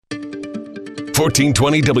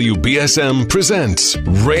1420 WBSM presents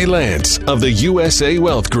Ray Lance of the USA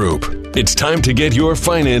Wealth Group. It's time to get your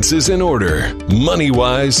finances in order.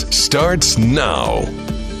 MoneyWise starts now.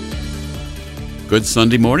 Good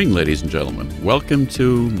Sunday morning, ladies and gentlemen. Welcome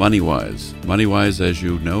to MoneyWise. MoneyWise, as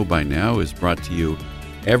you know by now, is brought to you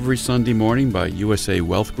every Sunday morning by USA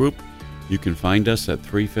Wealth Group. You can find us at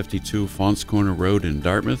 352 Faunce Corner Road in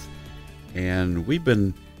Dartmouth. And we've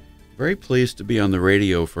been very pleased to be on the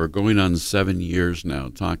radio for going on 7 years now,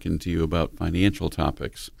 talking to you about financial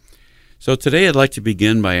topics. So today I'd like to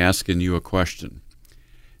begin by asking you a question.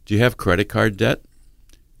 Do you have credit card debt?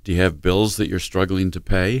 Do you have bills that you're struggling to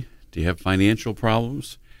pay? Do you have financial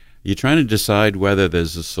problems? Are you trying to decide whether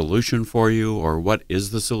there's a solution for you or what is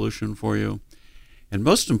the solution for you? And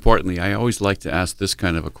most importantly, I always like to ask this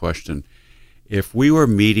kind of a question. If we were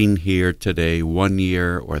meeting here today 1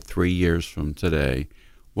 year or 3 years from today,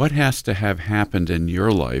 what has to have happened in your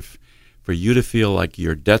life for you to feel like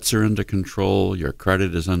your debts are under control, your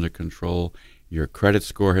credit is under control, your credit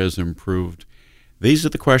score has improved? These are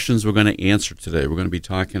the questions we're going to answer today. We're going to be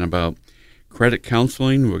talking about credit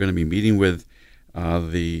counseling. We're going to be meeting with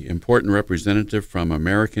the important representative from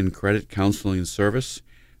American Credit Counseling Service,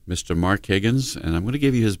 Mr. Mark Higgins, and I'm going to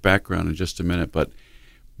give you his background in just a minute. But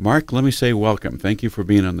Mark, let me say welcome. Thank you for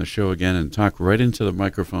being on the show again, and talk right into the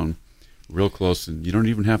microphone real close, and you don't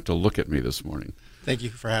even have to look at me this morning. Thank you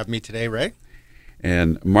for having me today, Ray.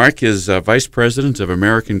 And Mark is Vice President of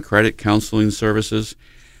American Credit Counseling Services.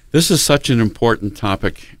 This is such an important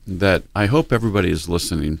topic that I hope everybody is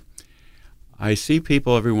listening. I see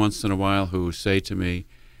people every once in a while who say to me,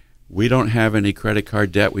 we don't have any credit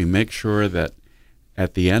card debt. We make sure that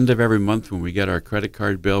at the end of every month when we get our credit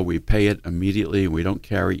card bill, we pay it immediately and we don't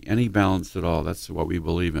carry any balance at all. That's what we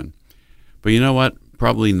believe in. But you know what?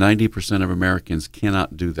 Probably 90% of Americans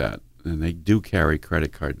cannot do that, and they do carry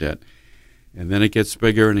credit card debt. And then it gets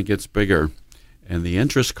bigger and it gets bigger, and the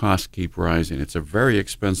interest costs keep rising. It's a very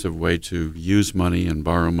expensive way to use money and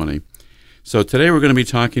borrow money. So today we're going to be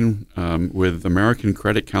talking with American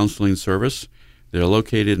Credit Counseling Service. They're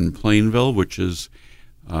located in Plainville, which is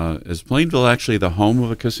Plainville actually the home of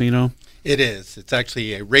a casino? It is. It's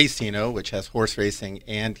actually a racino, which has horse racing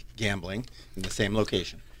and gambling in the same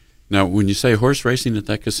location. Now, when you say horse racing at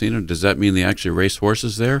that casino, does that mean they actually race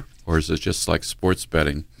horses there, or is it just like sports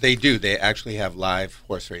betting? They do. They actually have live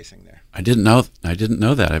horse racing there. I didn't know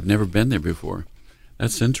that. I've never been there before.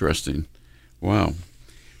 That's interesting. Wow.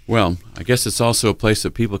 Well, I guess it's also a place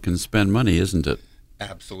that people can spend money, isn't it?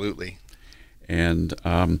 Absolutely. And,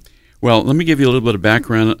 well, let me give you a little bit of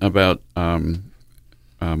background about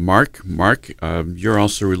Mark. Mark, you're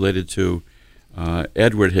also related to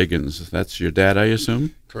Edward Higgins. That's your dad, I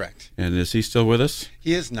assume? Correct. And is he still with us?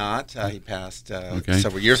 He is not. He passed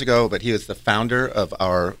several years ago, but he was the founder of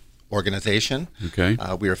our organization. Okay.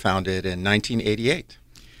 We were founded in 1988.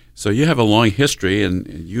 So you have a long history, and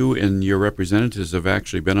you and your representatives have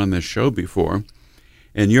actually been on this show before.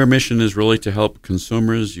 And your mission is really to help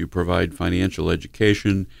consumers. You provide financial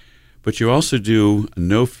education, but you also do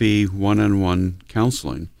no-fee one-on-one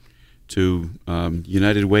counseling to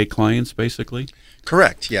United Way clients, basically?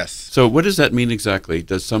 Correct, yes. So what does that mean exactly?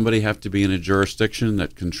 Does somebody have to be in a jurisdiction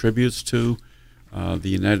that contributes to the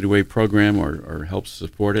United Way program or helps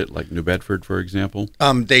support it, like New Bedford, for example?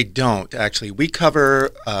 They don't, actually. We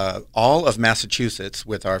cover all of Massachusetts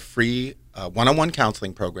with our free one-on-one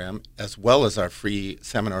counseling program, as well as our free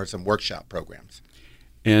seminars and workshop programs.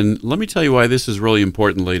 And let me tell you why this is really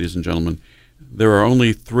important, ladies and gentlemen. There are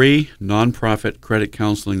only 3 nonprofit credit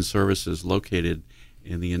counseling services located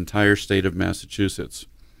in the entire state of Massachusetts.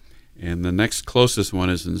 And the next closest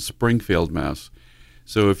one is in Springfield, Mass.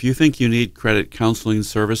 So if you think you need credit counseling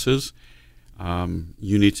services,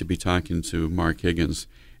 you need to be talking to Mark Higgins.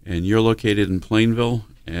 And you're located in Plainville,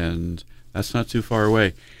 and that's not too far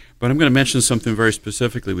away. But I'm going to mention something very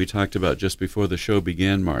specifically we talked about just before the show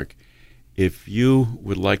began, Mark. If you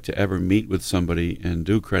would like to ever meet with somebody and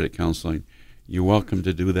do credit counseling, you're welcome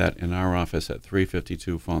to do that in our office at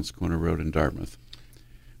 352 Faunce Corner Road in Dartmouth.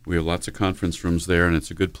 We have lots of conference rooms there, and it's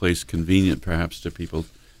a good place, convenient perhaps, to people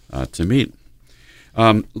to meet.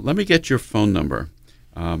 Let me get your phone number.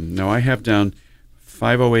 Now, I have down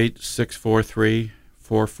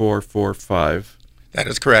 508-643-4445. That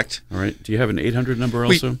is correct. All right. Do you have an 800 number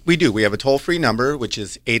also? We do. We have a toll-free number, which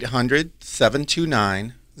is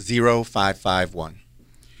 800-729-0551.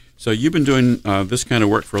 So you've been doing this kind of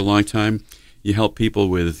work for a long time. You help people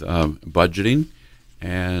with budgeting,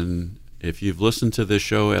 and if you've listened to this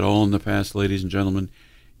show at all in the past, ladies and gentlemen,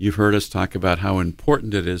 you've heard us talk about how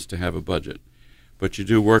important it is to have a budget. but you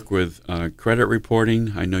do work with credit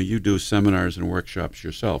reporting. I know you do seminars and workshops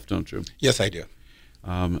yourself, don't you? Yes, I do.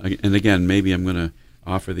 And again, maybe I'm going to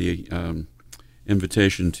offer the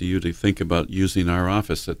invitation to you to think about using our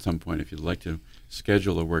office at some point. If you'd like to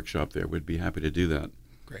schedule a workshop there, we'd be happy to do that.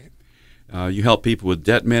 Great. You help people with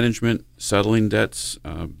debt management, settling debts,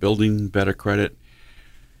 building better credit.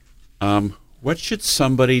 What should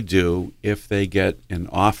somebody do if they get an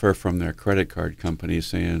offer from their credit card company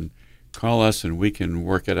saying, call us and we can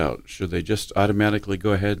work it out? Should they just automatically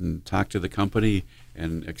go ahead and talk to the company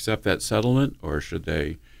and accept that settlement, or should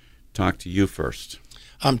they talk to you first?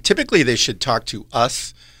 Typically, they should talk to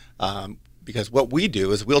us because what we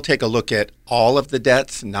do is we'll take a look at all of the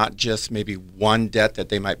debts, not just maybe one debt that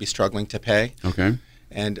they might be struggling to pay. Okay.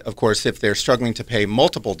 And of course, if they're struggling to pay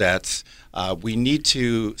multiple debts, we need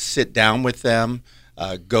to sit down with them,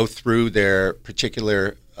 go through their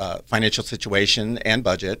particular financial situation and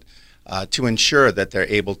budget to ensure that they're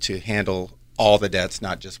able to handle all the debts,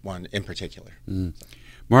 not just one in particular. Mm.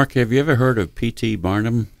 Mark, have you ever heard of P.T.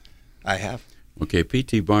 Barnum? I have. Okay,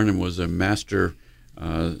 P.T. Barnum was a master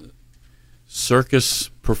circus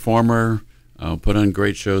performer, put on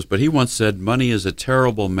great shows, but he once said, money is a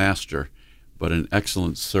terrible master, but an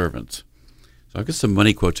excellent servant. So I've got some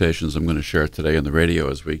money quotations I'm going to share today on the radio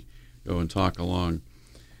as we go and talk along.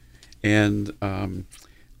 And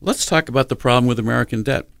let's talk about the problem with American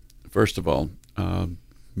debt. First of all,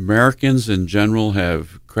 Americans in general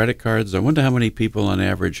have credit cards. I wonder how many people on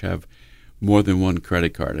average have more than one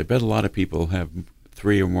credit card. I bet a lot of people have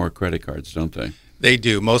 3 or more credit cards, don't they? They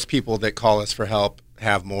do. Most people that call us for help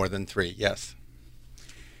have more than 3, yes.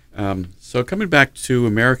 So coming back to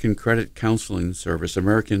American Credit Counseling Service,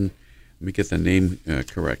 let me get the name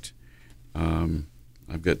correct.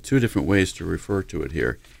 I've got 2 different ways to refer to it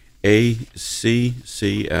here.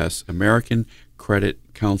 ACCS, American Credit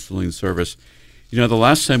Counseling Service. You know, the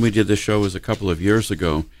last time we did this show was a couple of years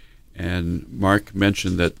ago, and Mark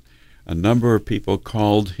mentioned that a number of people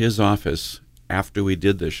called his office after we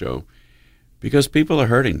did the show because people are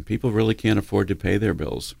hurting. People really can't afford to pay their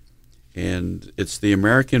bills. And it's the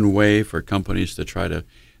American way for companies to try to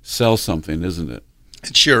sell something, isn't it?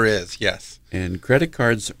 It sure is, yes. And credit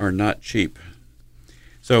cards are not cheap.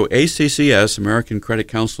 So ACCS, American Credit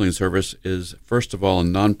Counseling Service, is, first of all, a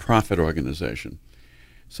nonprofit organization.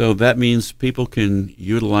 So that means people can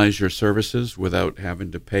utilize your services without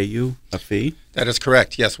having to pay you a fee? That is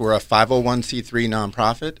correct. Yes, we're a 501c3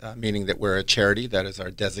 nonprofit, meaning that we're a charity. That is our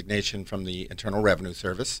designation from the Internal Revenue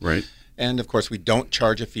Service. Right. And, of course, we don't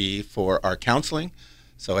charge a fee for our counseling.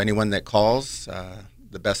 So anyone that calls,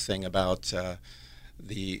 the best thing about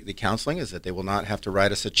the counseling is that they will not have to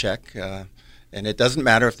write us a check. And it doesn't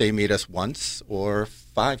matter if they meet us once or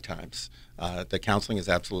 5 times. The counseling is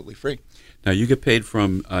absolutely free. Now, you get paid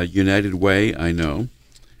from United Way, I know.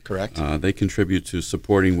 Correct. They contribute to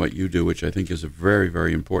supporting what you do, which I think is a very,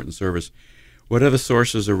 very important service. What other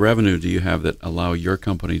sources of revenue do you have that allow your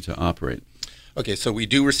company to operate? Okay, so we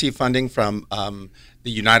do receive funding from the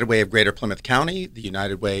United Way of Greater Plymouth County, the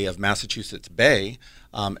United Way of Massachusetts Bay,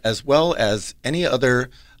 as well as any other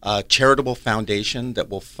charitable foundation that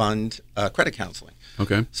will fund credit counseling.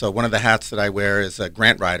 Okay. So one of the hats that I wear is a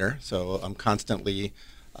grant writer. So I'm constantly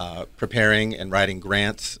preparing and writing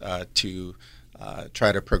grants to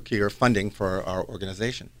try to procure funding for our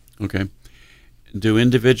organization. Okay. Do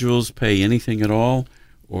individuals pay anything at all,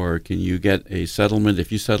 or can you get a settlement?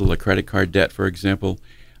 If you settle a credit card debt, for example,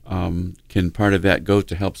 can part of that go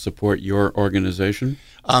to help support your organization?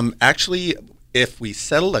 Actually, if we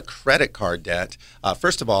settle a credit card debt,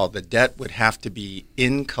 first of all, the debt would have to be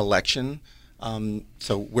in collection.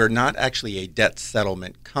 So we're not actually a debt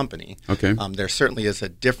settlement company. Okay. There certainly is a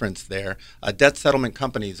difference there. Debt settlement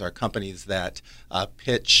companies are companies that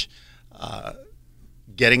pitch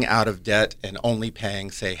getting out of debt and only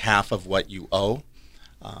paying, say, half of what you owe.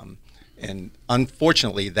 And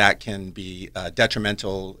unfortunately, that can be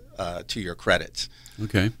detrimental to your credits.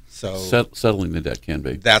 Okay. So settling the debt can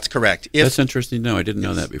be. That's correct. That's interesting. No, I didn't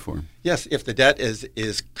know that before. Yes, if the debt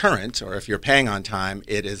is current or if you're paying on time,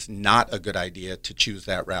 it is not a good idea to choose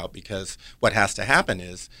that route because what has to happen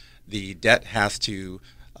is the debt has to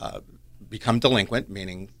become delinquent,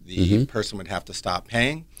 meaning the person would have to stop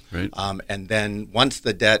paying. Right. And then once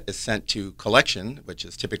the debt is sent to collection, which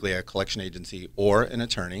is typically a collection agency or an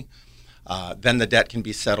attorney, then the debt can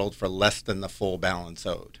be settled for less than the full balance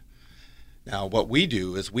owed. Now, what we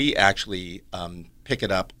do is we actually pick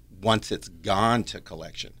it up once it's gone to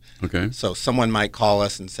collection. Okay. So someone might call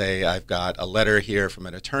us and say, I've got a letter here from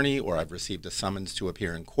an attorney or I've received a summons to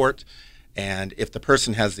appear in court. And if the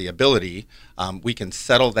person has the ability, we can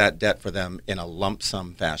settle that debt for them in a lump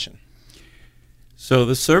sum fashion. So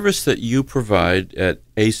the service that you provide at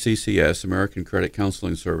ACCS, American Credit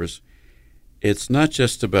Counseling Service, it's not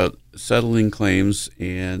just about settling claims,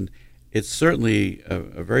 and it's certainly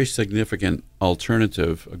a very significant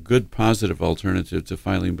alternative, a good positive alternative to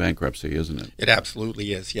filing bankruptcy, isn't it? It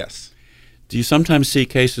absolutely is, yes. Do you sometimes see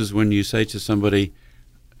cases when you say to somebody,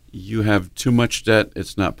 you have too much debt,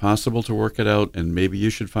 it's not possible to work it out, and maybe you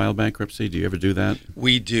should file bankruptcy? Do you ever do that?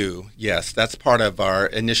 We do, yes. That's part of our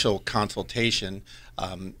initial consultation.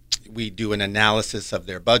 We do an analysis of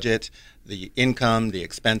their budget, the income, the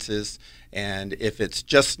expenses, and if it's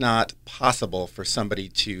just not possible for somebody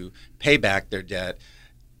to pay back their debt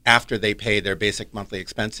after they pay their basic monthly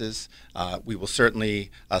expenses, we will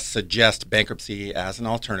certainly suggest bankruptcy as an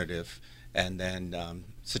alternative, and then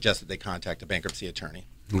suggest that they contact a bankruptcy attorney.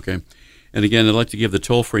 Okay. And again, I'd like to give the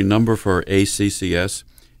toll-free number for ACCS.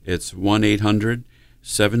 It's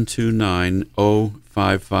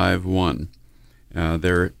 1-800-729-0551.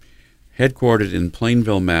 They're headquartered in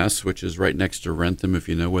Plainville, Mass., which is right next to Rentham, if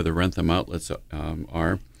you know where the Rentham outlets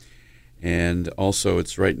are. And also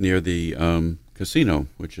it's right near the casino,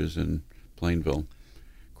 which is in Plainville.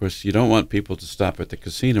 Of course, you don't want people to stop at the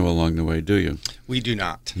casino along the way, do you? We do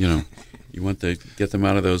not. You know, you want to get them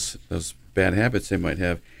out of those bad habits they might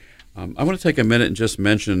have. I want to take a minute and just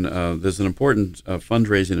mention there's an important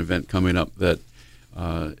fundraising event coming up that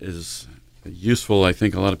is useful. I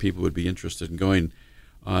think a lot of people would be interested in going.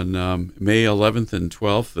 On May 11th and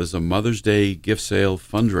 12th, there's a Mother's Day gift sale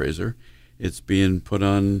fundraiser. It's being put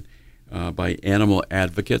on by Animal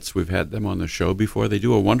Advocates. We've had them on the show before. They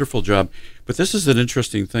do a wonderful job. But this is an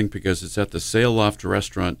interesting thing because it's at the Sail Loft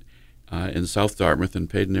Restaurant in South Dartmouth in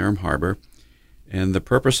Padenham Harbor. And the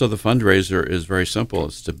purpose of the fundraiser is very simple.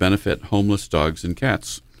 It's to benefit homeless dogs and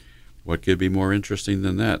cats. What could be more interesting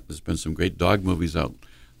than that? There's been some great dog movies out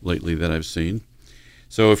lately that I've seen.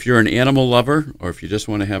 So if you're an animal lover or if you just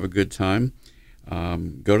want to have a good time,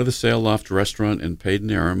 go to the Sail Loft Restaurant in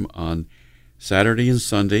Padenham on Saturday and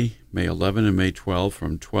Sunday, May 11 and May 12,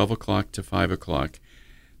 from 12 o'clock to 5 o'clock.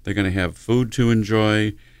 They're going to have food to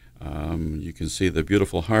enjoy. You can see the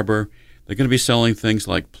beautiful harbor. They're going to be selling things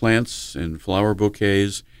like plants and flower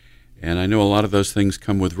bouquets, and I know a lot of those things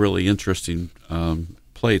come with really interesting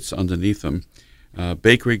plates underneath them.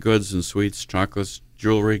 Bakery goods and sweets, chocolates,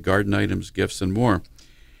 jewelry, garden items, gifts, and more.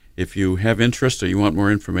 If you have interest or you want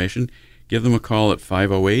more information, give them a call at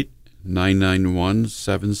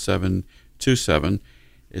 508-991-7727.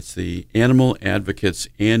 It's the Animal Advocates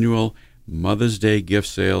Annual Mother's Day Gift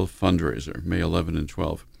Sale Fundraiser, May 11 and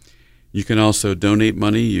 12. You can also donate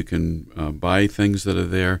money. You can buy things that are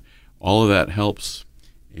there. All of that helps.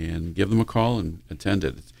 And give them a call and attend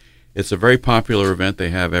it. It's a very popular event they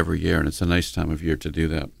have every year, and it's a nice time of year to do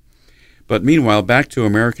that. But meanwhile, back to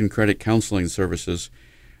American Credit Counseling Services.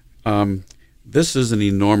 This is an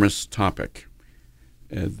enormous topic.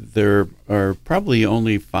 There are probably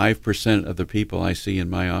only 5% of the people I see in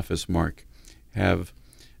my office, Mark, have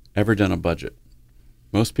ever done a budget.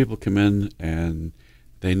 Most people come in and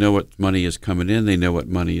they know what money is coming in, they know what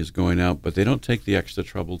money is going out, but they don't take the extra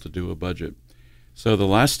trouble to do a budget. So the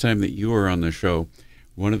last time that you were on the show,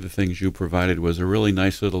 one of the things you provided was a really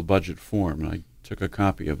nice little budget form, and I took a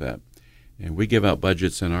copy of that. And we give out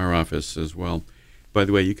budgets in our office as well. By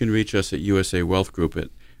the way, you can reach us at USA Wealth Group at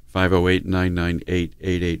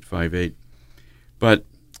 508-998-8858. But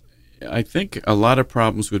I think a lot of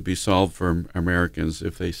problems would be solved for Americans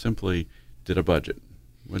if they simply did a budget,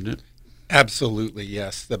 wouldn't it? Absolutely,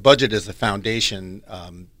 yes. The budget is the foundation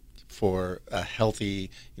for a healthy,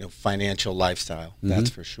 financial lifestyle. Mm-hmm. That's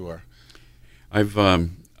for sure. I've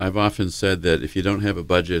often said that if you don't have a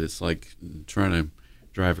budget, it's like trying to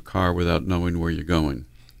drive a car without knowing where you're going,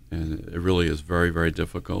 and it really is very, very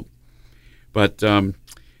difficult. But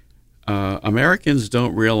Americans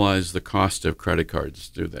don't realize the cost of credit cards,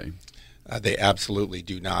 do they? They absolutely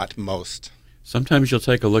do not. Most. Sometimes you'll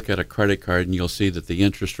take a look at a credit card and you'll see that the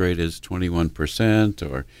interest rate is 21%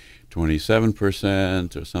 or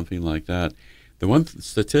 27% or something like that. The one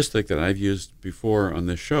statistic that I've used before on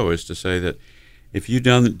this show is to say that if you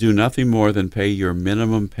do nothing more than pay your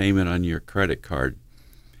minimum payment on your credit card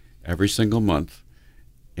every single month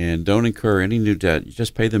and don't incur any new debt, you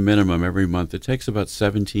just pay the minimum every month, it takes about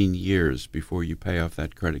 17 years before you pay off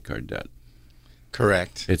that credit card debt.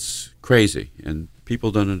 Correct. It's crazy, and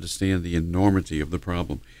people don't understand the enormity of the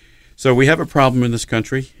problem. So we have a problem in this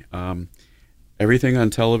country. Everything on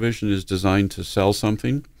television is designed to sell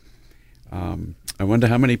something. I wonder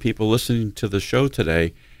how many people listening to the show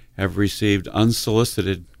today have received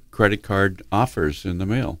unsolicited credit card offers in the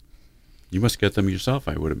mail. You must get them yourself,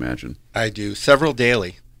 I would imagine. I do, several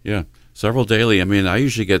daily. Yeah. several daily. I mean, I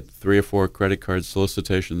usually get 3 or 4 credit card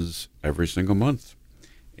solicitations every single month,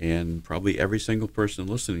 and probably every single person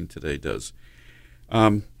listening today does.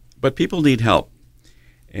 But people need help.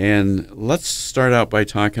 And let's start out by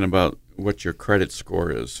talking about what your credit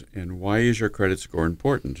score is, and why is your credit score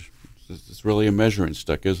important? It's really a measuring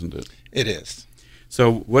stick, isn't it? It is.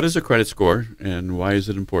 So what is a credit score, and why is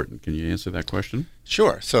it important? Can you answer that question?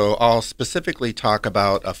 Sure. So I'll specifically talk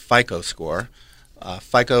about a FICO score.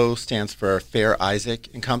 FICO stands for Fair Isaac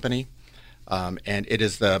and Company, and it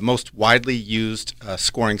is the most widely used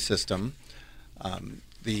scoring system.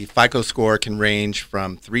 The FICO score can range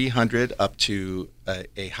from 300 up to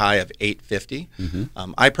a high of 850.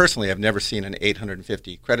 I personally have never seen an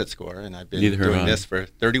 850 credit score, and I've been doing this for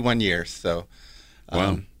 31 years. So,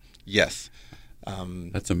 wow. Yes.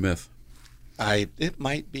 That's a myth. It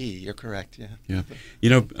might be. You're correct. Yeah.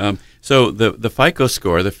 Yeah. So the FICO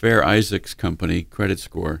score, the Fair Isaacs Company credit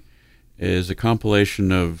score, is a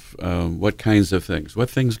compilation of what kinds of things?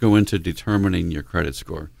 What things go into determining your credit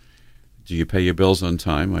score? Do you pay your bills on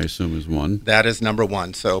time, I assume, is one? That is number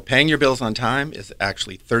one. So paying your bills on time is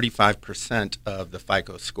actually 35% of the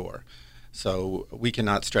FICO score. So we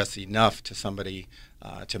cannot stress enough to somebody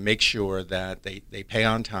to make sure that they pay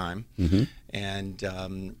on time.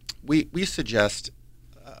 And we suggest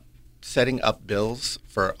setting up bills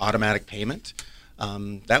for automatic payment.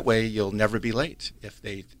 That way you'll never be late.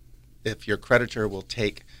 If your creditor will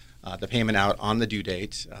take the payment out on the due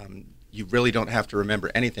date, you really don't have to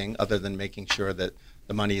remember anything other than making sure that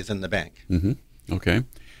the money is in the bank. Okay.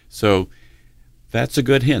 So that's a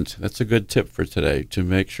good hint. That's a good tip for today, to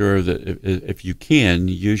make sure that if you can,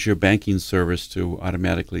 use your banking service to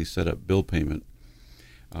automatically set up bill payment.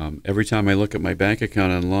 Every time I look at my bank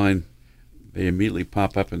account online, they immediately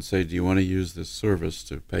pop up and say, do you want to use this service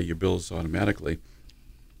to pay your bills automatically?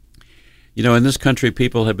 You know, in this country,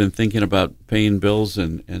 people have been thinking about paying bills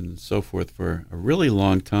and so forth for a really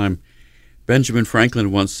long time. Benjamin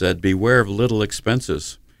Franklin once said, beware of little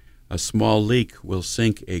expenses. A small leak will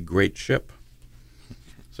sink a great ship.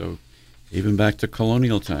 So even back to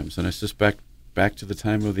colonial times, and I suspect back to the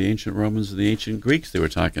time of the ancient Romans and the ancient Greeks, they were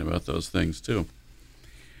talking about those things too.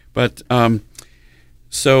 But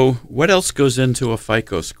so what else goes into a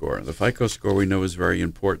FICO score? The FICO score we know is very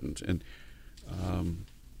important, and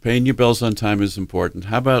paying your bills on time is important.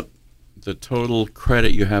 How about the total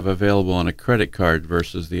credit you have available on a credit card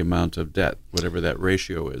versus the amount of debt, whatever that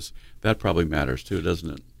ratio is? That probably matters too, doesn't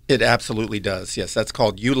it? It absolutely does. Yes, that's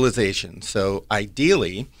called utilization. So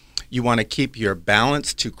ideally, you want to keep your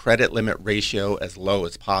balance to credit limit ratio as low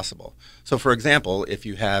as possible. So for example, if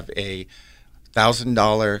you have a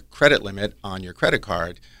 $1,000 credit limit on your credit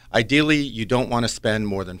card, ideally you don't want to spend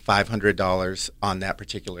more than $500 on that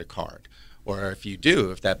particular card. Or if you do,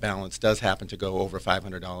 if that balance does happen to go over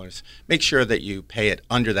 $500, make sure that you pay it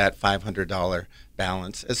under that $500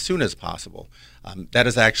 balance as soon as possible. That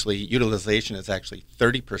is actually, utilization is actually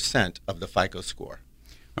 30% of the FICO score.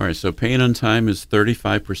 All right, so paying on time is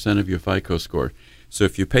 35% of your FICO score. So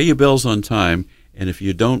if you pay your bills on time, and if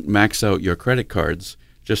you don't max out your credit cards,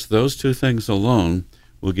 just those two things alone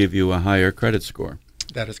will give you a higher credit score.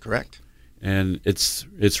 That is correct. And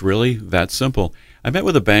it's really that simple. I met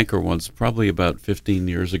with a banker once, probably about 15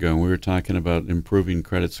 years ago, and we were talking about improving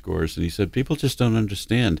credit scores, and he said, people just don't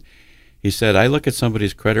understand. He said, I look at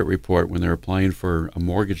somebody's credit report when they're applying for a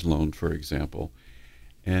mortgage loan, for example,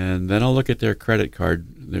 and then I'll look at their credit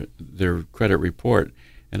card, their credit report,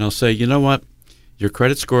 and I'll say, you know what, your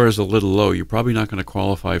credit score is a little low. You're probably not going to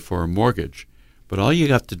qualify for a mortgage, but all you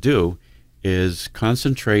have to do is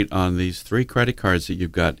concentrate on these 3 credit cards that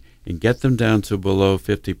you've got and get them down to below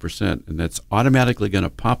 50%, and that's automatically going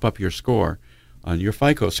to pop up your score on your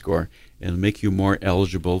FICO score and make you more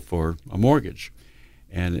eligible for a mortgage.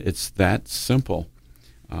 And it's that simple.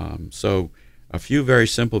 So a few very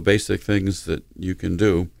simple basic things that you can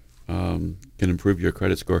do can improve your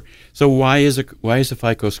credit score. So why is a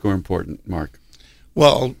FICO score important, Mark?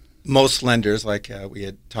 Well, most lenders, like we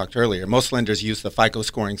had talked earlier, most lenders use the FICO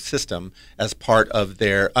scoring system as part of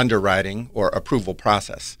their underwriting or approval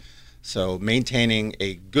process. So maintaining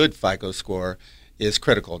a good FICO score is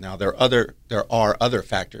critical. Now, there are other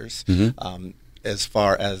factors as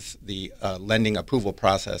far as the lending approval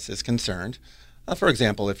process is concerned. For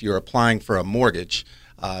example, if you're applying for a mortgage,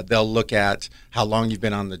 they'll look at how long you've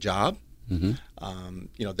been on the job.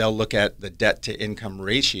 They'll look at the debt to income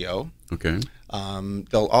ratio. Okay.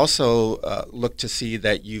 They'll also look to see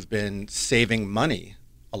that you've been saving money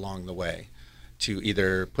along the way to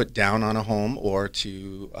either put down on a home or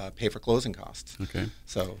to pay for closing costs. Okay.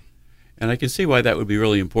 So, and I can see why that would be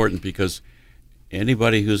really important, because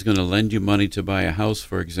anybody who's going to lend you money to buy a house,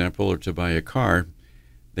 for example, or to buy a car,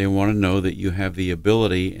 they want to know that you have the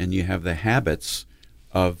ability and you have the habits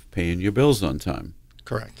of paying your bills on time.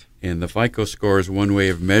 Correct. And the FICO score is one way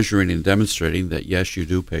of measuring and demonstrating that, yes, you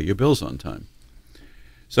do pay your bills on time.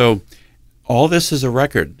 So all this is a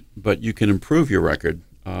record, but you can improve your record.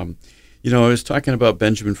 I was talking about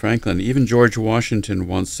Benjamin Franklin. Even George Washington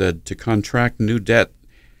once said, to contract new debt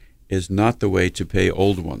is not the way to pay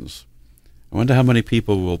old ones. I wonder how many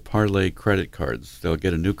people will parlay credit cards. They'll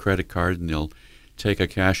get a new credit card and they'll take a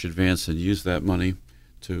cash advance and use that money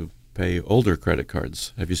to pay older credit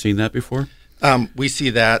cards. Have you seen that before? We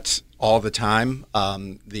see that all the time.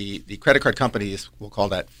 The credit card companies will call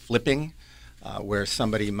that flipping, where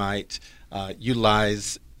somebody might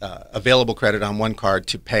utilize available credit on one card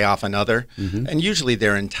to pay off another. Mm-hmm. And usually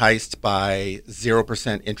they're enticed by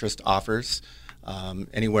 0% interest offers,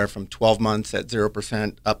 anywhere from 12 months at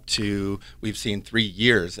 0% up to, we've seen 3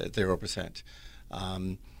 years at 0%.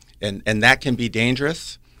 And that can be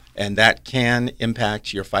dangerous, and that can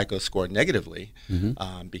impact your FICO score negatively,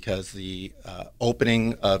 mm-hmm. Because the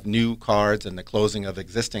opening of new cards and the closing of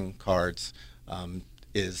existing cards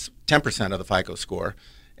is 10% of the FICO score.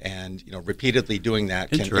 And repeatedly doing that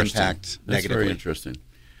can impact negatively. That's very interesting.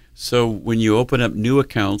 So when you open up new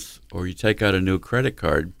accounts or you take out a new credit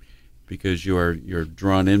card, because you're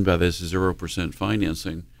drawn in by this 0%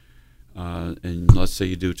 financing, and let's say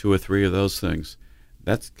you do 2 or 3 of those things,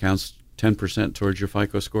 that counts 10% towards your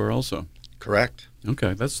FICO score also. Correct.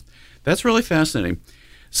 Okay, that's really fascinating.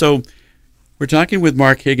 So we're talking with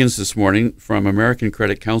Mark Higgins this morning from American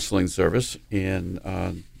Credit Counseling Service,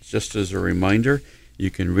 and just as a reminder, you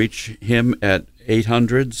can reach him at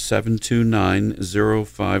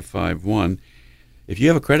 800-729-0551. If you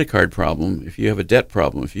have a credit card problem, if you have a debt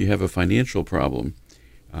problem, if you have a financial problem,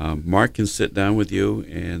 Mark can sit down with you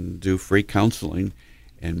and do free counseling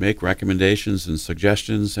and make recommendations and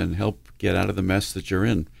suggestions and help get out of the mess that you're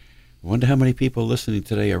in. I wonder how many people listening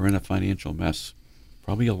today are in a financial mess.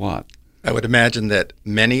 Probably a lot. I would imagine that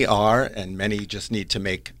many are, and many just need to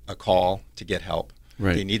make a call to get help.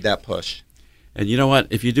 Right. They need that push. And you know what?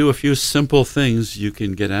 If you do a few simple things, you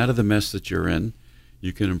can get out of the mess that you're in.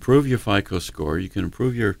 You can improve your FICO score. You can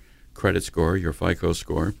improve your credit score, your FICO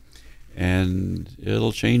score, and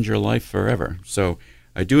it'll change your life forever. So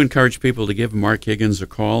I do encourage people to give Mark Higgins a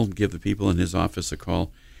call, give the people in his office a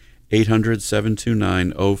call,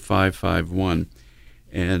 800-729-0551,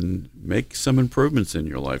 and make some improvements in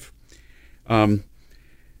your life.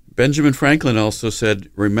 Benjamin Franklin also said,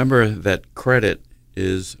 remember that credit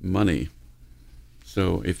is money.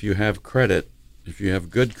 So if you have credit, if you have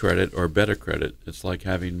good credit or better credit, it's like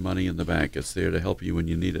having money in the bank. It's there to help you when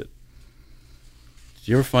you need it.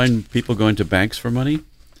 Do you ever find people going to banks for money?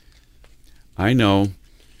 I know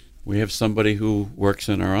we have somebody who works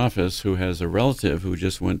in our office who has a relative who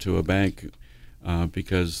just went to a bank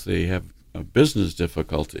because they have business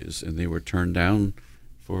difficulties and they were turned down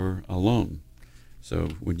for a loan. So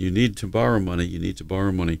when you need to borrow money, you need to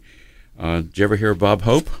borrow money. Did you ever hear of Bob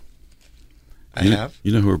Hope? I have.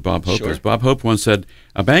 You know who Bob Hope Sure. is? Bob Hope once said,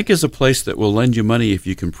 a bank is a place that will lend you money if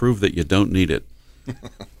you can prove that you don't need it.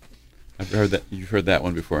 I've heard that. You've heard that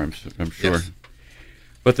one before, I'm sure. Yes.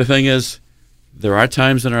 But the thing is, there are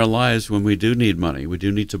times in our lives when we do need money. We do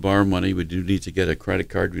need to borrow money. We do need to get a credit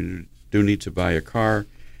card. We do need to buy a car,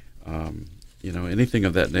 anything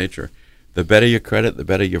of that nature. The better your credit, the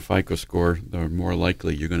better your FICO score, the more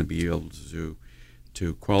likely you're going to be able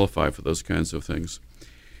to qualify for those kinds of things.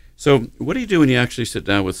 So what do you do when you actually sit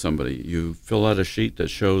down with somebody? You fill out a sheet that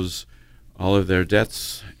shows all of their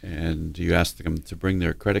debts, and you ask them to bring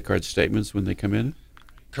their credit card statements when they come in?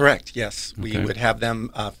 Correct, yes. Okay. We would have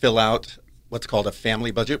them fill out what's called a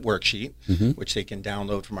family budget worksheet, Mm-hmm. which they can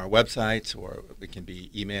download from our website, or it can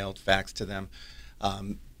be emailed, faxed to them.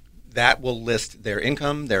 That will list their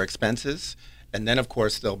income, their expenses, and then, of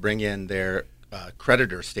course, they'll bring in their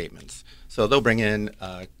creditor statements. So they'll bring in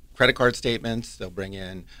credit card statements, they'll bring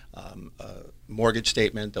in a mortgage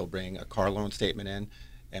statement, they'll bring a car loan statement in,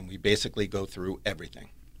 and we basically go through everything.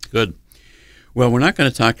 Good. Well, we're not going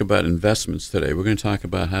to talk about investments today. We're going to talk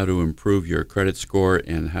about how to improve your credit score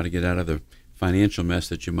and how to get out of the financial mess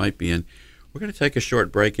that you might be in. We're going to take a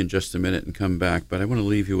short break in just a minute and come back, but I want to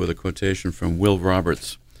leave you with a quotation from Will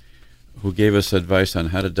Roberts, who gave us advice on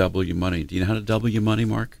how to double your money. Do you know how to double your money,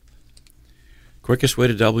 Mark? Quickest way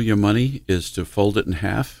to double your money is to fold it in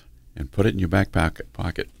half and put it in your back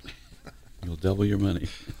pocket. You'll double your money.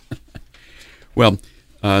 Well,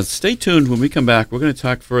 stay tuned. When we come back, we're going to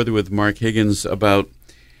talk further with Mark Higgins about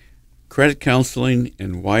credit counseling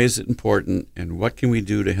and why is it important and what can we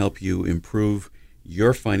do to help you improve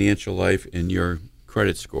your financial life and your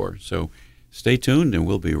credit score. So stay tuned, and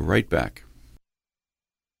we'll be right back.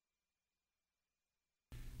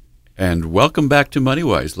 And welcome back to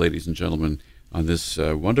MoneyWise, ladies and gentlemen. On this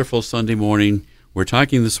wonderful Sunday morning, we're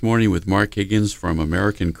talking this morning with Mark Higgins from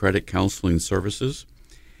American Credit Counseling Services.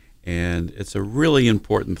 And it's a really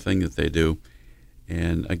important thing that they do.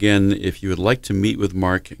 And again, if you would like to meet with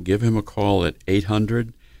Mark, give him a call at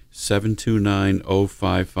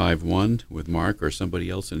 800-729-0551 with Mark or somebody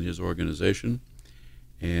else in his organization.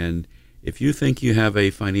 And if you think you have a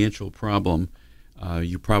financial problem,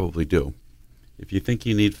 you probably do. If you think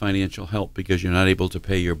you need financial help because you're not able to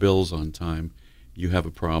pay your bills on time, you have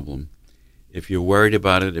a problem. If you're worried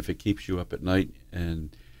about it, if it keeps you up at night and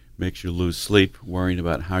makes you lose sleep worrying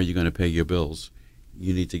about how you're going to pay your bills,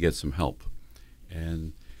 you need to get some help.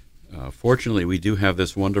 And fortunately, we do have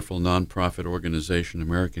this wonderful nonprofit organization,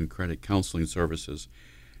 American Credit Counseling Services,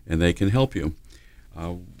 and they can help you.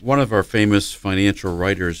 One of our famous financial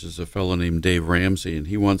writers is a fellow named Dave Ramsey, and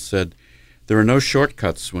he once said, "There are no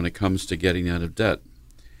shortcuts when it comes to getting out of debt."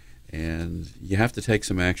 And you have to take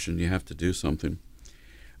some action. You have to do something.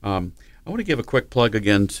 I want to give a quick plug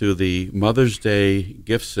again to the Mother's Day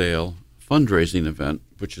gift sale fundraising event,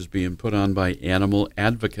 which is being put on by Animal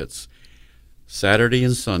Advocates, Saturday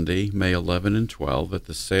and Sunday, May 11 and 12, at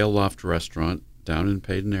the Sail Loft Restaurant down in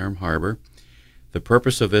Padenham Harbor. The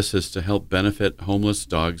purpose of this is to help benefit homeless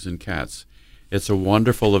dogs and cats. It's a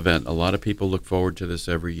wonderful event. A lot of people look forward to this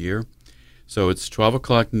every year. So it's 12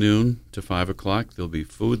 o'clock noon to 5 o'clock. There'll be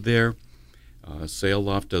food there. Sail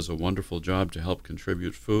Loft does a wonderful job to help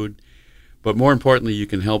contribute food. But more importantly, you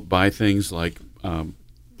can help buy things like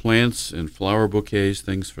plants and flower bouquets,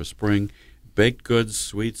 things for spring, baked goods,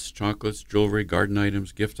 sweets, chocolates, jewelry, garden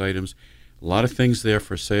items, gift items, a lot of things there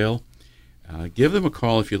for sale. Give them a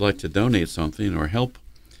call if you'd like to donate something or help.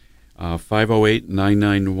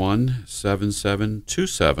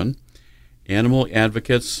 508-991-7727. Animal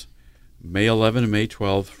Advocates, May 11 and May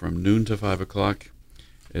 12 from noon to 5 o'clock.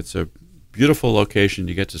 It's a beautiful location.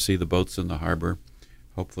 You get to see the boats in the harbor.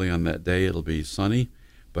 Hopefully on that day it'll be sunny,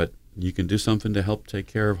 but you can do something to help take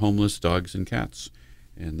care of homeless dogs and cats,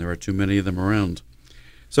 and there are too many of them around.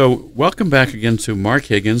 So welcome back again to Mark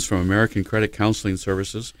Higgins from American Credit Counseling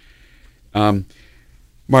Services.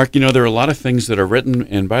 Mark, there are a lot of things that are written,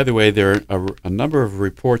 and by the way, there are a number of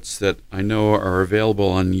reports that I know are available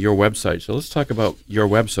on your website. So let's talk about your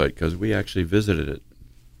website, because we actually visited it.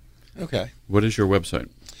 Okay. What is your website?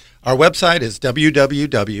 Our website is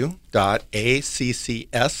www.accs.org.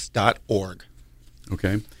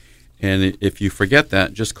 Okay. And if you forget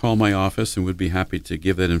that, just call my office, and we'd be happy to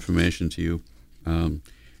give that information to you.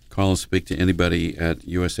 Call and speak to anybody at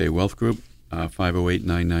USA Wealth Group,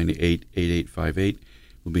 508-998-8858.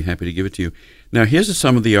 We'll be happy to give it to you. Now, here's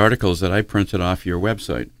some of the articles that I printed off your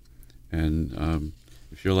website. And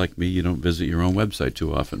if you're like me, you don't visit your own website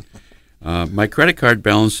too often. My credit card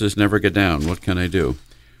balances never go down. What can I do?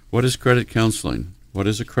 What is credit counseling? What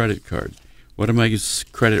is a credit card? What are my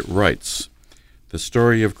credit rights? The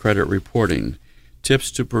story of credit reporting.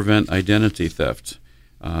 Tips to prevent identity theft.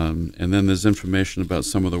 And then there's information about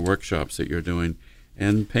some of the workshops that you're doing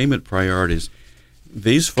and payment priorities.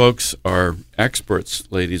 These folks are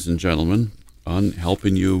experts, ladies and gentlemen, on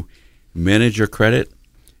helping you manage your credit,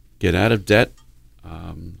 get out of debt,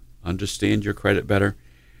 understand your credit better.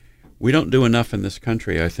 We don't do enough in this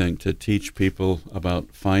country, I think, to teach people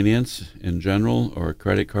about finance in general or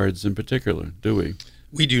credit cards in particular, do we?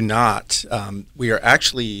 We do not. We are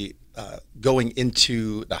actually going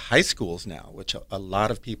into the high schools now, which a lot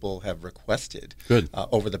of people have requested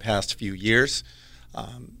over the past few years.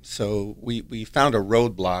 So we found a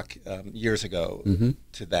roadblock years ago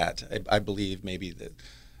to that. I believe maybe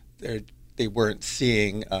that they weren't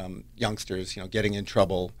seeing youngsters, getting in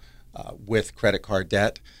trouble with credit card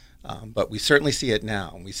debt, but we certainly see it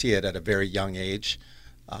now, and we see it at a very young age.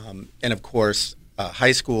 And of course,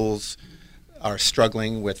 high schools are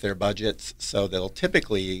struggling with their budgets, so they'll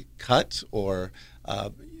typically cut or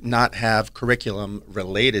not have curriculum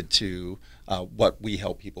related to what we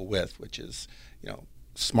help people with, which is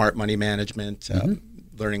smart money management,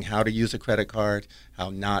 learning how to use a credit card,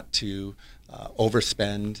 how not to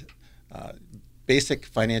overspend, basic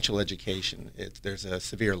financial education. There's a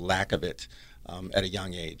severe lack of it at a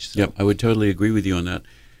young age. So. Yep, I would totally agree with you on that.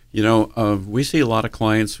 We see a lot of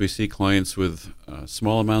clients. We see clients with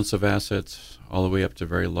small amounts of assets all the way up to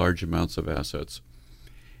very large amounts of assets.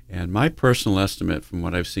 And my personal estimate from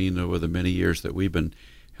what I've seen over the many years that we've been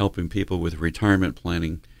helping people with retirement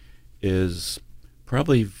planning is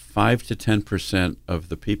probably 5 to 10% of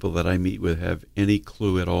the people that I meet with have any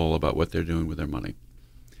clue at all about what they're doing with their money.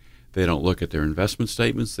 They don't look at their investment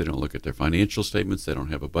statements. They don't look at their financial statements. They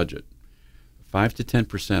don't have a budget. 5 to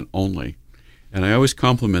 10% only. And I always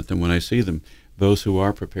compliment them when I see them, those who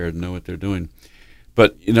are prepared and know what they're doing.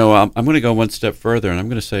 But, I'm going to go one step further, and I'm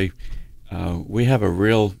going to say we have a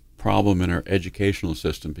real problem in our educational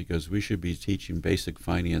system because we should be teaching basic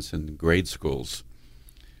finance in grade schools.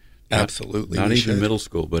 Absolutely. Not even middle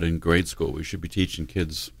school, but in grade school. We should be teaching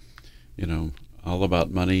kids, all about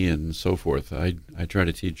money and so forth. I try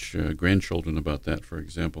to teach grandchildren about that, for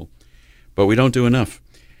example. But we don't do enough.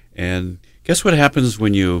 And guess what happens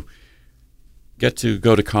when you get to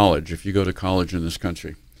go to college, if you go to college in this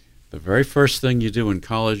country? The very first thing you do in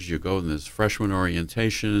college, you go in this freshman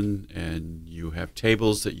orientation, and you have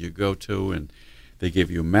tables that you go to, and they give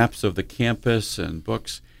you maps of the campus and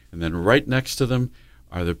books, and then right next to them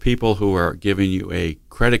are the people who are giving you a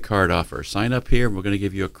credit card offer. Sign up here, and we're going to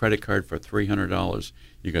give you a credit card for $300.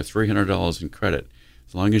 You got $300 in credit.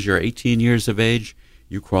 As long as you're 18 years of age,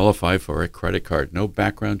 you qualify for a credit card. No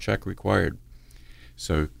background check required.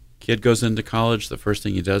 So kid goes into college, the first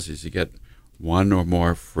thing he does is he get one or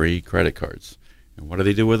more free credit cards. And what do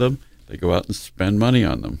they do with them? They go out and spend money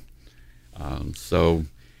on them. So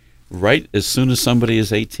right as soon as somebody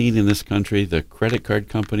is 18 in this country, the credit card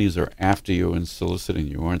companies are after you and soliciting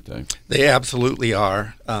you, aren't they? They absolutely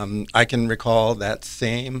are. I can recall that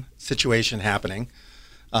same situation happening.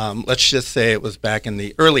 Let's just say it was back in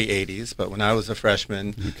the early 80s, but when I was a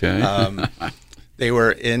freshman, they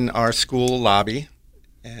were in our school lobby,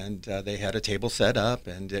 and they had a table set up,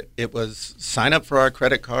 and it was sign up for our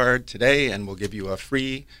credit card today, and we'll give you a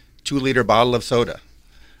free 2-liter bottle of soda.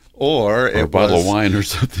 Or a bottle of wine or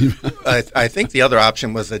something. I think the other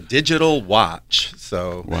option was a digital watch.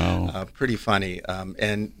 So wow. Pretty funny.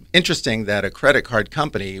 And interesting that a credit card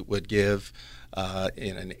company would give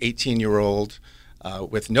an 18-year-old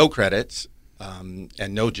with no credits and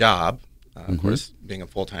no job, of course, being a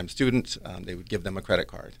full-time student, they would give them a credit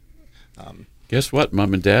card. Guess what,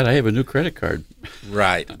 Mom and Dad? I have a new credit card.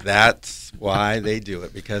 Right. That's why they do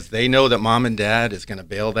it, because they know that Mom and Dad is going to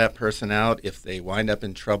bail that person out if they wind up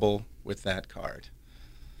in trouble with that card.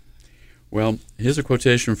 Well, here's a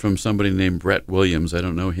quotation from somebody named Brett Williams. I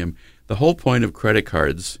don't know him. The whole point of credit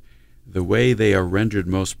cards, the way they are rendered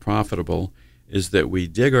most profitable, is that we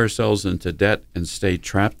dig ourselves into debt and stay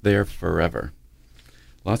trapped there forever.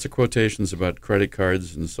 Lots of quotations about credit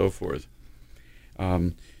cards and so forth.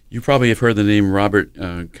 You probably have heard the name Robert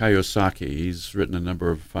Kiyosaki. He's written a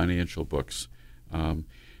number of financial books.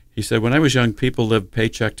 He said, when I was young, people lived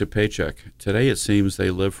paycheck to paycheck. Today it seems they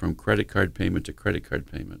live from credit card payment to credit card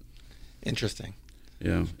payment. Interesting.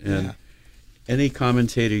 Yeah. And any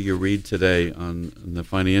commentator you read today on the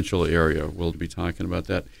financial area will be talking about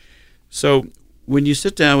that. So when you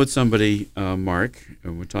sit down with somebody, Mark,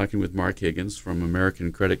 and we're talking with Mark Higgins from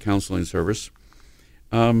American Credit Counseling Service,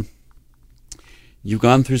 you've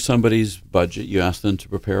gone through somebody's budget. You ask them to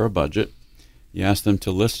prepare a budget. You ask them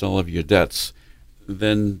to list all of your debts.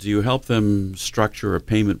 Then do you help them structure a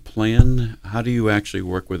payment plan? How do you actually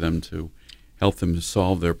work with them to help them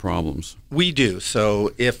solve their problems? We do.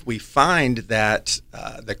 So if we find that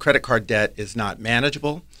the credit card debt is not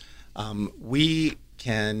manageable, we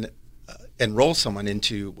can enroll someone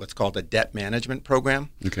into what's called a debt management program.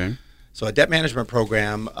 Okay. So a debt management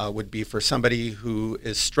program would be for somebody who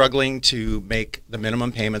is struggling to make the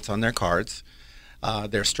minimum payments on their cards.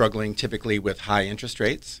 They're struggling typically with high interest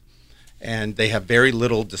rates, and they have very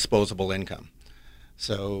little disposable income.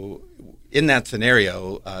 So in that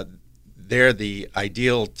scenario, they're the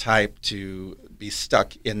ideal type to be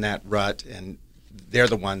stuck in that rut, and they're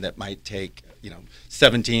the one that might take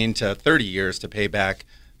 17 to 30 years to pay back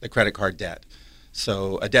the credit card debt.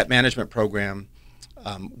 So a debt management program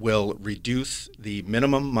will reduce the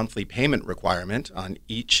minimum monthly payment requirement on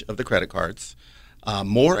each of the credit cards.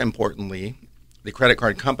 More importantly, the credit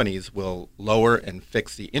card companies will lower and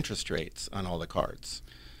fix the interest rates on all the cards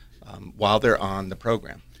while they're on the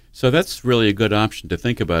program. So that's really a good option to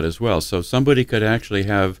think about as well. So somebody could actually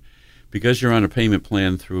have, because you're on a payment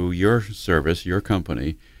plan through your service, your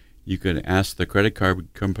company, you could ask the credit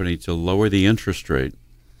card company to lower the interest rate,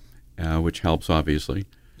 which helps obviously.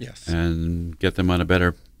 Yes. And get them on a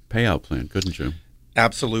better payout plan, couldn't you?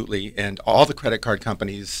 Absolutely. And all the credit card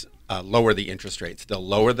companies lower the interest rates. They'll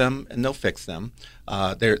lower them and they'll fix them.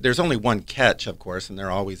 There's only one catch, of course, and there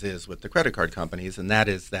always is with the credit card companies, and that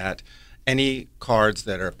is that any cards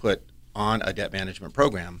that are put on a debt management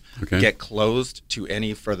program get closed to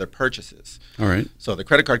any further purchases. All right. So the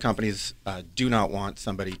credit card companies do not want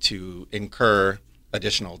somebody to incur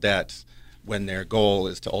additional debt when their goal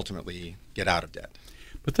is to ultimately get out of debt.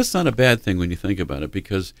 But that's not a bad thing when you think about it,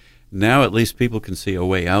 because now at least people can see a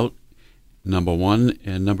way out number one.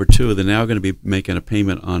 And number two, they're now going to be making a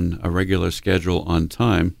payment on a regular schedule on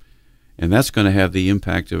time. And that's going to have the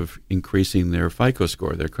impact of increasing their FICO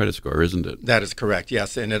score, their credit score, isn't it? That is correct,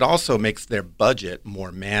 yes. And it also makes their budget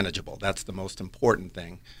more manageable. That's the most important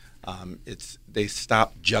thing. They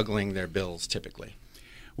stop juggling their bills typically.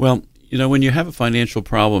 Well, when you have a financial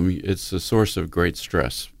problem, it's a source of great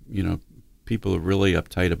stress. People are really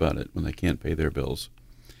uptight about it when they can't pay their bills.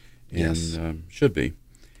 And Yes. Should be.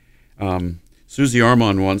 Susie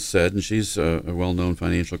Armand once said, and she's a well-known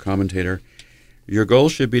financial commentator, your goal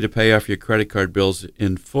should be to pay off your credit card bills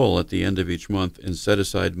in full at the end of each month and set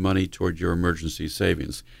aside money toward your emergency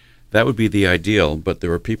savings. That would be the ideal, but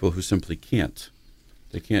there are people who simply can't.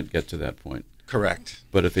 They can't get to that point. Correct.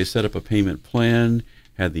 But if they set up a payment plan,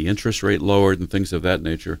 had the interest rate lowered and things of that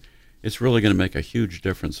nature, it's really going to make a huge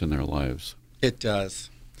difference in their lives. It does.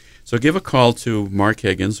 So give a call to Mark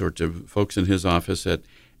Higgins or to folks in his office at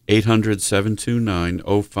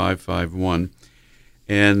 800-729-0551.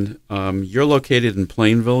 And you're located in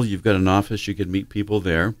Plainville. You've got an office. You could meet people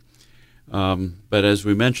there. But as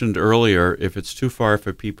we mentioned earlier, if it's too far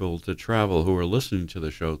for people to travel who are listening to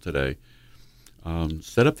the show today,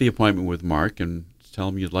 set up the appointment with Mark and tell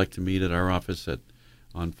him you'd like to meet at our office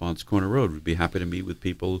on Fonts Corner Road. We'd be happy to meet with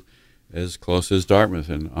people as close as Dartmouth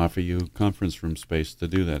and offer you conference room space to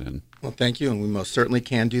do that in. Well, thank you, and we most certainly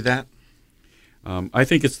can do that. I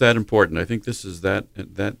think it's that important. I think this is that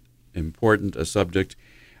important a subject.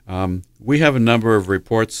 We have a number of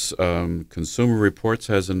reports. Consumer Reports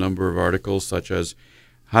has a number of articles such as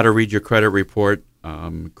how to read your credit report,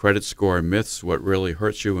 credit score myths, what really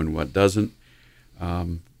hurts you and what doesn't.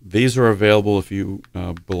 These are available if you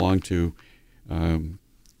belong to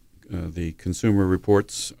the Consumer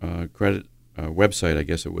Reports credit website, I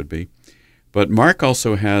guess it would be. But Mark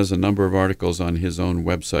also has a number of articles on his own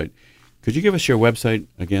website. Could you give us your website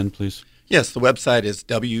again, please? Yes, the website is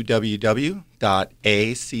www.accs.org.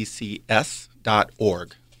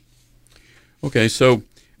 Okay, so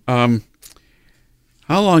how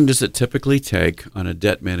long does it typically take on a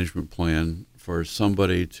debt management plan for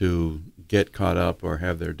somebody to get caught up or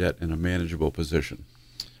have their debt in a manageable position?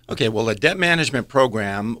 Okay, well, a debt management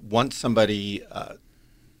program, once somebody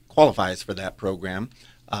qualifies for that program,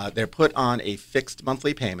 they're put on a fixed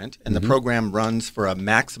monthly payment, and the program runs for a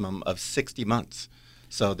maximum of 60 months.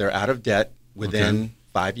 So they're out of debt within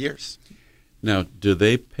 5 years. Now, do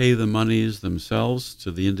they pay the monies themselves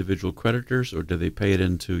to the individual creditors, or do they pay it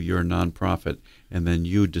into your nonprofit and then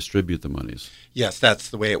you distribute the monies? Yes, that's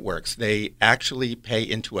the way it works. They actually pay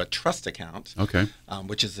into a trust account, Okay.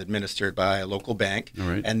 which is administered by a local bank, All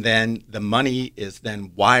right. and then the money is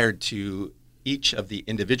then wired to each of the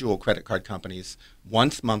individual credit card companies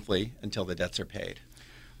once monthly until the debts are paid.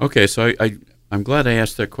 Okay, so I'm glad I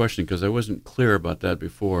asked that question because I wasn't clear about that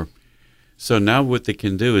before. So now what they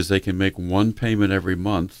can do is they can make one payment every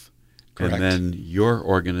month, Correct. and then your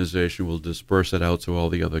organization will disperse it out to all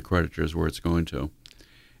the other creditors where it's going to.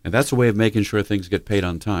 And that's a way of making sure things get paid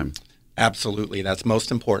on time. Absolutely, that's most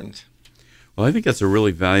important. Well, I think that's a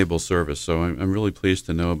really valuable service, so I'm really pleased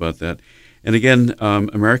to know about that. And again,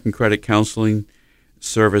 American Credit Counseling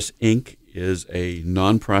Service, Inc. is a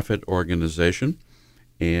nonprofit organization.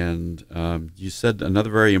 And you said another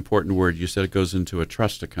very important word. You said it goes into a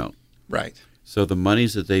trust account. Right. So the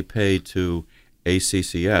monies that they pay to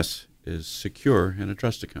ACCS is secure in a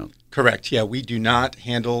trust account. Correct. Yeah, we do not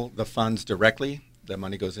handle the funds directly. The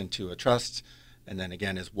money goes into a trust and then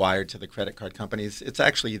again is wired to the credit card companies. It's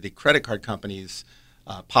actually the credit card company's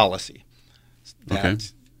policy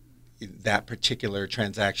that that particular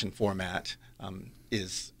transaction format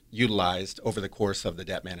is utilized over the course of the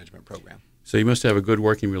debt management program. So you must have a good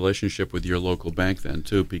working relationship with your local bank then,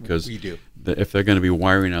 too, because We do. If they're going to be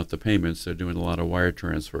wiring out the payments, they're doing a lot of wire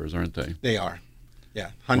transfers, aren't they? They are. Yeah,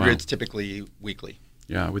 hundreds typically weekly.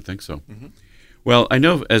 Yeah, I would think so. Well, I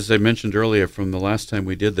know, as I mentioned earlier, from the last time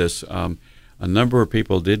we did this, a number of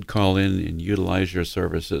people did call in and utilize your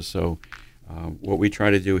services. So what we try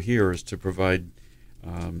to do here is to provide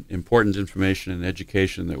important information and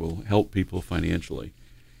education that will help people financially.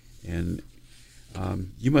 And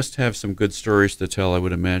you must have some good stories to tell, I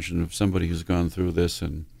would imagine, of somebody who's gone through this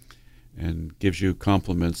and gives you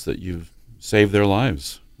compliments that you've saved their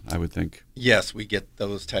lives, I would think. Yes, we get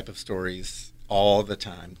those type of stories all the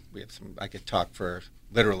time. We have some. I could talk for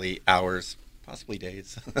literally hours, possibly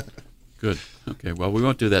days. Good. Okay, well, we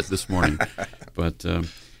won't do that this morning. But I'm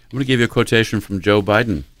going to give you a quotation from Joe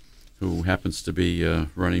Biden, who happens to be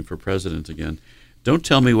running for president again. Don't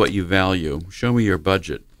tell me what you value. Show me your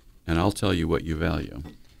budget, and I'll tell you what you value.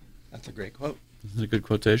 That's a great quote. Isn't that a good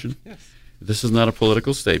quotation? Yes. This is not a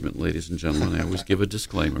political statement, ladies and gentlemen. I always give a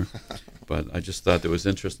disclaimer, but I just thought it was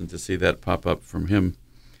interesting to see that pop up from him.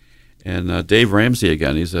 And Dave Ramsey,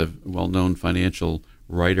 again, he's a well-known financial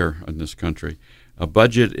writer in this country. A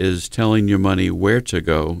budget is telling your money where to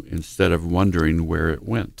go instead of wondering where it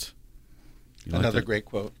went. Another great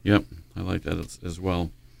quote. Yep, I like that as well.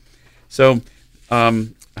 So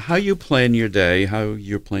how you plan your day, how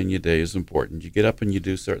you plan your day is important. You get up and you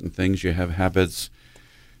do certain things. You have habits.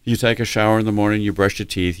 You take a shower in the morning, you brush your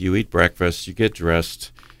teeth, you eat breakfast, you get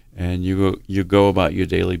dressed, and you go about your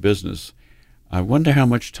daily business. I wonder how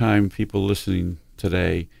much time people listening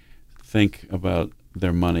today think about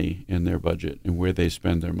their money and their budget and where they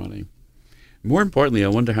spend their money. More importantly, I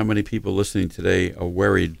wonder how many people listening today are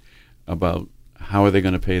worried about how are they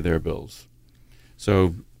going to pay their bills.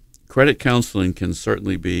 So credit counseling can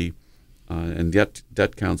certainly be, and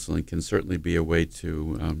debt counseling can certainly be a way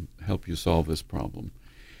to help you solve this problem.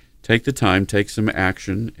 Take the time, take some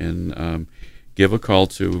action, and give a call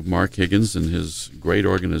to Mark Higgins and his great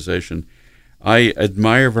organization. I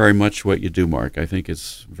admire very much what you do, Mark. I think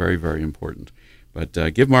it's very, very important. But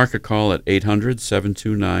give Mark a call at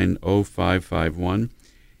 800-729-0551.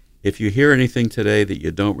 If you hear anything today that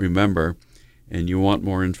you don't remember and you want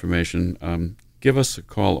more information, give us a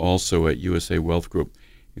call also at USA Wealth Group,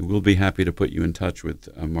 and we'll be happy to put you in touch with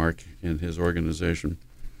Mark and his organization.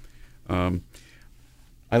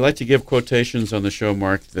 I like to give quotations on the show,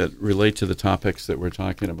 Mark, that relate to the topics that we're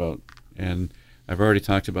talking about. And I've already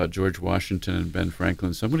talked about George Washington and Ben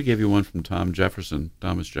Franklin, so I'm going to give you one from Thomas Jefferson.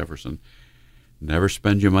 Never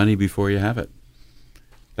spend your money before you have it.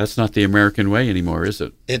 That's not the American way anymore, is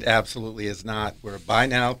it? It absolutely is not. We're a buy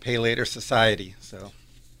now, pay later society. So,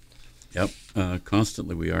 yep,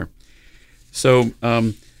 constantly we are. So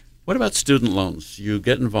what about student loans? You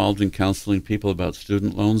get involved in counseling people about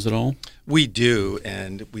student loans at all? We do,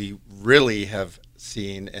 and we really have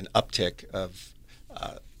seen an uptick of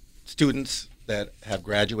students that have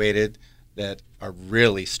graduated that are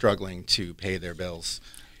really struggling to pay their bills.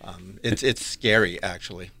 It's scary,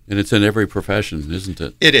 actually. And it's in every profession, isn't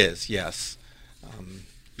it? It is, yes.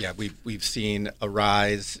 We've seen a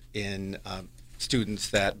rise in students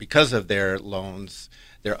that, because of their loans,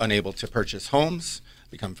 they're unable to purchase homes,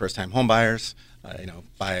 become first-time home buyers,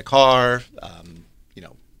 buy a car,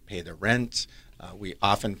 pay their rent. We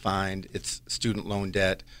often find it's student loan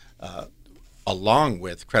debt along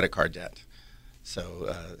with credit card debt.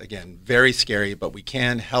 So again, very scary, but we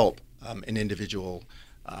can help an individual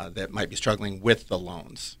that might be struggling with the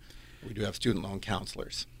loans. We do have student loan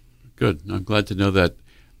counselors. Good. I'm glad to know that.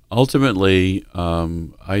 Ultimately,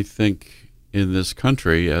 I think in this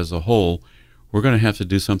country as a whole, we're going to have to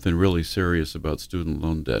do something really serious about student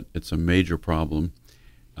loan debt. It's a major problem.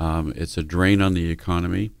 It's a drain on the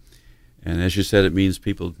economy. And as you said, it means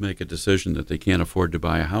people make a decision that they can't afford to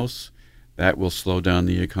buy a house. That will slow down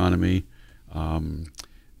the economy. And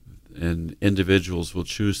individuals will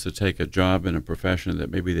choose to take a job in a profession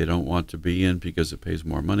that maybe they don't want to be in because it pays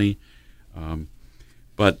more money.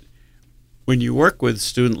 But when you work with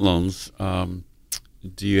student loans,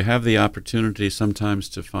 do you have the opportunity sometimes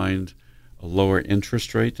to find a lower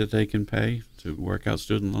interest rate that they can pay to work out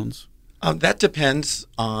student loans? That depends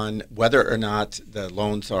on whether or not the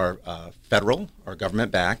loans are federal or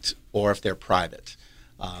government-backed, or if they're private.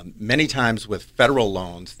 Many times with federal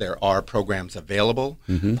loans, there are programs available,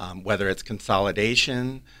 whether it's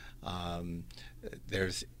consolidation, are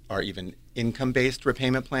even income-based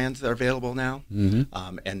repayment plans that are available now,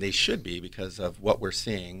 and they should be because of what we're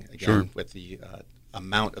seeing, again, with the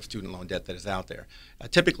amount of student loan debt that is out there.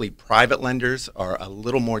 Typically, private lenders are a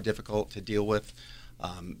little more difficult to deal with.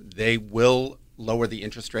 They will lower the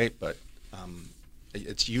interest rate, but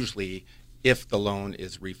it's usually if the loan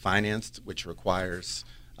is refinanced, which requires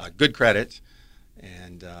good credit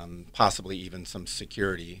and possibly even some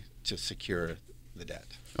security to secure the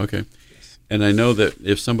debt. Okay. Yes. And I know that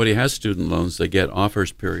if somebody has student loans, they get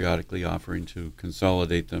offers periodically offering to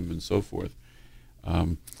consolidate them and so forth.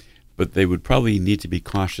 But they would probably need to be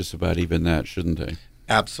cautious about even that, shouldn't they?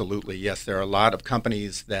 Absolutely, yes. There are a lot of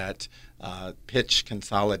companies that pitch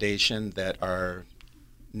consolidation that are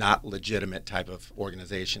not legitimate type of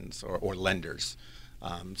organizations or lenders.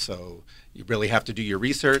 So you really have to do your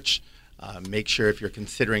research. Make sure if you're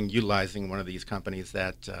considering utilizing one of these companies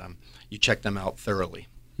that you check them out thoroughly.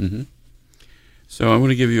 Mm-hmm. So I want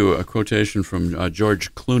to give you a quotation from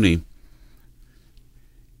George Clooney.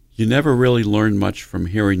 You never really learn much from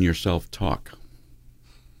hearing yourself talk.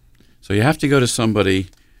 So you have to go to somebody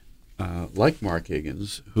like Mark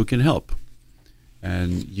Higgins who can help.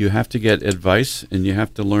 And you have to get advice, and you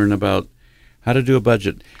have to learn about how to do a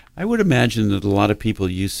budget. I would imagine that a lot of people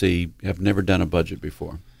you see have never done a budget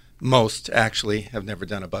before. Most actually have never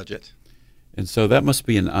done a budget. And so that must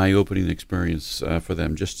be an eye-opening experience for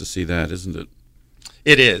them just to see that, isn't it?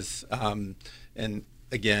 It is. And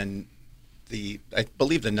again, I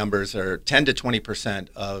believe the numbers are 10 to 20%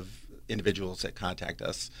 of individuals that contact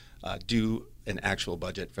us do an actual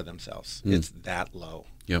budget for themselves. It's that low.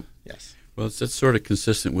 Yep. Yes. Well, it's sort of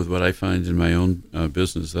consistent with what I find in my own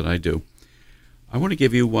business that I do. I want to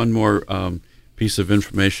give you one more piece of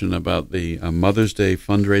information about the Mother's Day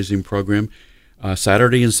fundraising program.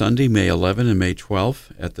 Saturday and Sunday, May 11 and May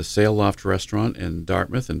 12, at the Sail Loft Restaurant in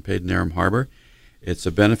Dartmouth and Padenham Harbor. It's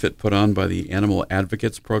a benefit put on by the Animal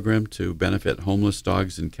Advocates Program to benefit homeless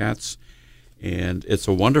dogs and cats. And it's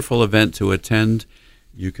a wonderful event to attend.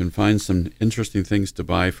 You can find some interesting things to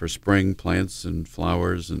buy for spring, plants and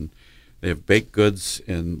flowers. And they have baked goods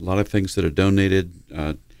and a lot of things that are donated.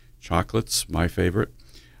 Chocolates, my favorite.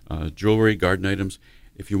 Jewelry, garden items.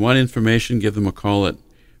 If you want information, give them a call at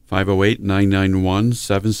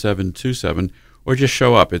 508-991-7727 or just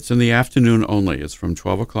show up. It's in the afternoon only. It's from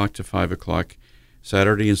 12 o'clock to 5 o'clock,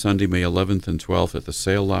 Saturday and Sunday, May 11th and 12th at the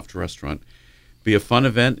Sail Loft Restaurant. Be a fun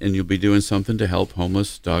event, and you'll be doing something to help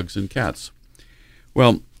homeless dogs and cats.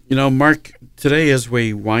 Well, Mark, today as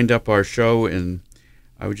we wind up our show, and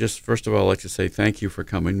I would just first of all like to say thank you for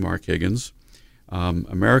coming, Mark Higgins.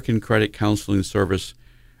 American Credit Counseling Service,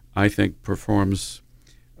 I think, performs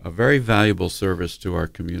a very valuable service to our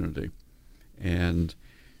community. And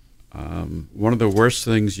one of the worst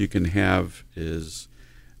things you can have is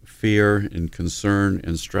fear and concern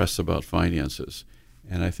and stress about finances.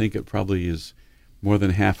 And I think it probably is more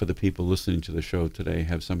than half of the people listening to the show today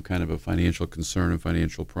have some kind of a financial concern and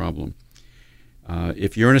financial problem.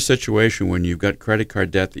 If you're in a situation when you've got credit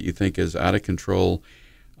card debt that you think is out of control,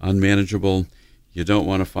 unmanageable, you don't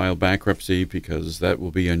want to file bankruptcy because that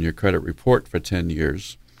will be on your credit report for 10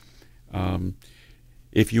 years.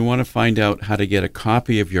 If you want to find out how to get a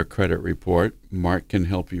copy of your credit report, Mark can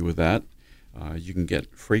help you with that. You can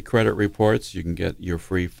get free credit reports. You can get your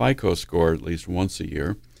free FICO score at least once a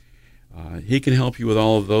year. He can help you with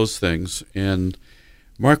all of those things. And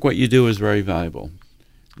Mark, what you do is very valuable.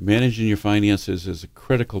 Managing your finances is a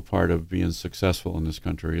critical part of being successful in this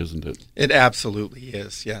country, isn't it? It absolutely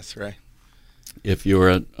is. Yes, Ray. If you're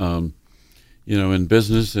at, in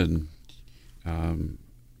business and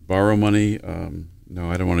borrow money, no,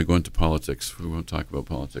 I don't want to go into politics. We won't talk about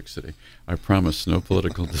politics today. I promise, no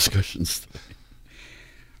political discussions today.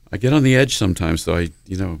 I get on the edge sometimes, though. I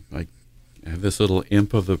have this little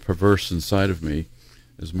imp of the perverse inside of me,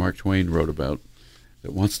 as Mark Twain wrote about,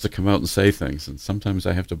 that wants to come out and say things, and sometimes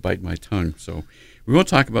I have to bite my tongue. So we won't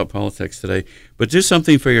talk about politics today, but do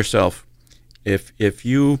something for yourself. If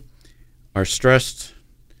you are stressed,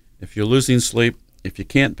 if you're losing sleep, if you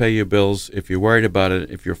can't pay your bills, if you're worried about it,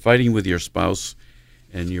 if you're fighting with your spouse,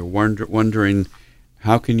 and you're wondering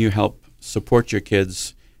how can you help support your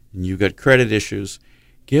kids, and you've got credit issues,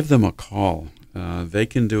 give them a call. They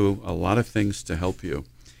can do a lot of things to help you.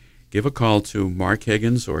 Give a call to Mark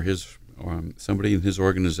Higgins or somebody in his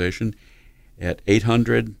organization at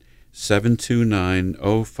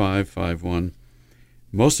 800-729-0551.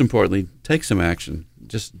 Most importantly, take some action.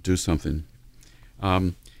 Just do something.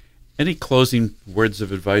 Any closing words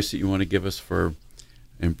of advice that you want to give us for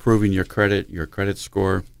improving your credit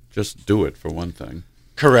score? Just do it, for one thing.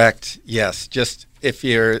 Correct. Yes. Just if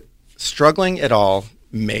you're struggling at all,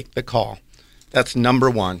 make the call. That's number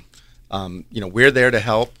one. We're there to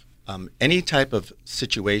help. Any type of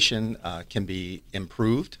situation can be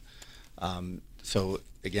improved. So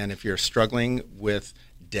again, if you're struggling with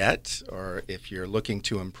debt, or if you're looking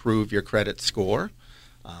to improve your credit score,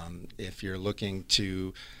 if you're looking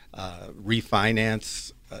to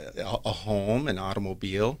refinance a home, an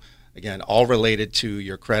automobile, again, all related to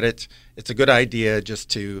your credit, it's a good idea just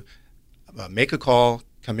to make a call,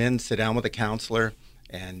 come in, sit down with a counselor,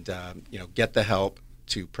 and get the help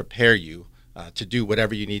to prepare you to do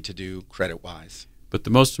whatever you need to do credit-wise. But the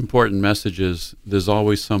most important message is there's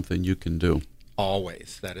always something you can do.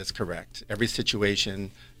 Always. That is correct. Every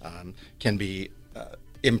situation can be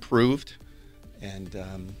improved,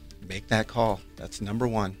 and make that call. That's number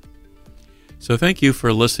one. So thank you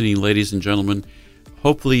for listening, ladies and gentlemen.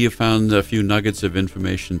 Hopefully you found a few nuggets of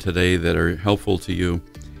information today that are helpful to you.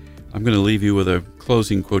 I'm going to leave you with a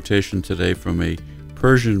closing quotation today from a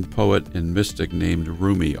Persian poet and mystic named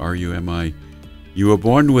Rumi, R-U-M-I. You were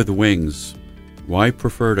born with wings. Why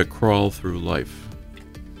prefer to crawl through life?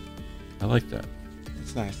 I like that.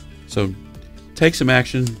 That's nice. So take some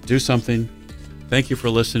action, do something. Thank you for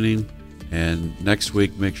listening. And next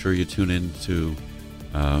week, make sure you tune in to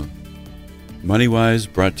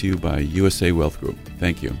MoneyWise brought to you by USA Wealth Group.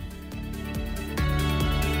 Thank you.